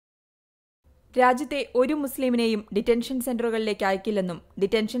രാജ്യത്തെ ഒരു മുസ്ലിമിനെയും detention സെന്ററുകളിലേക്ക് അയക്കില്ലെന്നും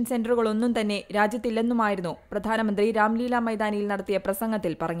detention സെന്ററുകളൊന്നും തന്നെ രാജ്യത്തില്ലെന്നുമായിരുന്നു പ്രധാനമന്ത്രി രാംലീല മൈതാനിയിൽ നടത്തിയ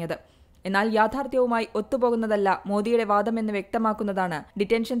പ്രസംഗത്തിൽ പറഞ്ഞത്. എന്നാൽ യാഥാർത്ഥ്യവുമായി ഒത്തുപോകുന്നതല്ല മോദിയുടെ വാദമെന്ന് വ്യക്തമാക്കുന്നതാണ്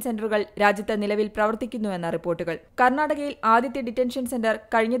ഡിറ്റൻഷൻ സെന്ററുകൾ രാജ്യത്ത് നിലവിൽ പ്രവർത്തിക്കുന്നുവെന്ന റിപ്പോർട്ടുകൾ. കർണാടകയിൽ ആദ്യത്തെ ഡിറ്റൻഷൻ സെന്റർ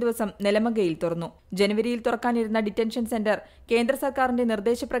കഴിഞ്ഞ ദിവസം നെലമംഗയിൽ തുറന്നു. ജനുവരിയിൽ തുറക്കാനിരുന്ന ഡിറ്റൻഷൻ സെന്റർ കേന്ദ്ര സർക്കാരിന്റെ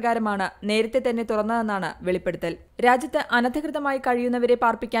നിർദ്ദേശപ്രകാരമാണ് നേരത്തെ തന്നെ തുറന്നതെന്നാണ് വെളിപ്പെടുത്തൽ. രാജ്യത്ത് അനധികൃതമായി കഴിയുന്നവരെ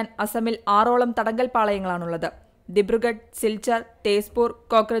പാർപ്പിക്കാൻ അസമിൽ 6ഓളം തടങ്കൽ പാളയങ്ങളാണുള്ളത്. ദിബ്രുഗഡ്, സിൽച്ചർ, തേസ്പൂർ,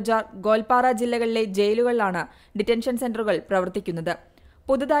 കോക്രജാർ, ഗോൽപാറ ജില്ലകളിലെ ജയിലുകളിലാണ് ഡിറ്റൻഷൻ സെന്ററുകൾ പ്രവർത്തിക്കുന്നത്.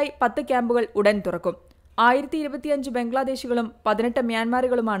 പുതുതായി 10 ക്യാമ്പുകൾ ഉടൻ തുറക്കും. 1025 ബംഗ്ലാദേശികളും 18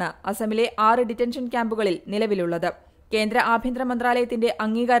 മ്യാൻമാറുകളുമാണ് അസമിലെ 6 ഡിറ്റൻഷൻ ക്യാമ്പുകളിൽ നിലവിലുള്ളത്. കേന്ദ്ര ആഭ്യന്തര മന്ത്രാലയത്തിന്റെ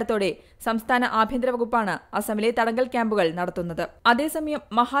അംഗീകാരത്തോടെ സംസ്ഥാന ആഭ്യന്തര വകുപ്പാണ് അസമിലെ തടങ്കൽ ക്യാമ്പുകൾ നടത്തുന്നത്. അതേസമയം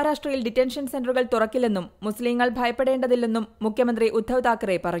മഹാരാഷ്ട്രയിൽ ഡിറ്റൻഷൻ സെന്ററുകൾ തുറക്കില്ലെന്നും മുസ്ലിങ്ങൾ ഭയപ്പെടേണ്ടതില്ലെന്നും മുഖ്യമന്ത്രി ഉദ്ധവ്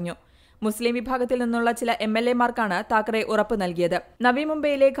താക്കറെ പറഞ്ഞു. മുസ്ലിം വിഭാഗത്തിൽ നിന്നുള്ള ചില MLA-മാർക്കാണ് താക്കറെ ഉറപ്പ് നൽകിയത്. നവി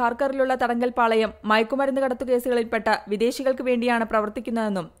മുംബൈയിലെ ഖാർക്കറിലുള്ള തടങ്കൽ പാളയം മയക്കുമരുന്ന് കടത്തുകേസുകളിൽപ്പെട്ട വിദേശികൾക്ക് വേണ്ടിയാണ്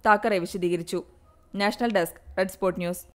പ്രവർത്തിക്കുന്നതെന്നും താക്കറെ വിശദീകരിച്ചു. National desk, റെഡ്സ്പോട്ട് news.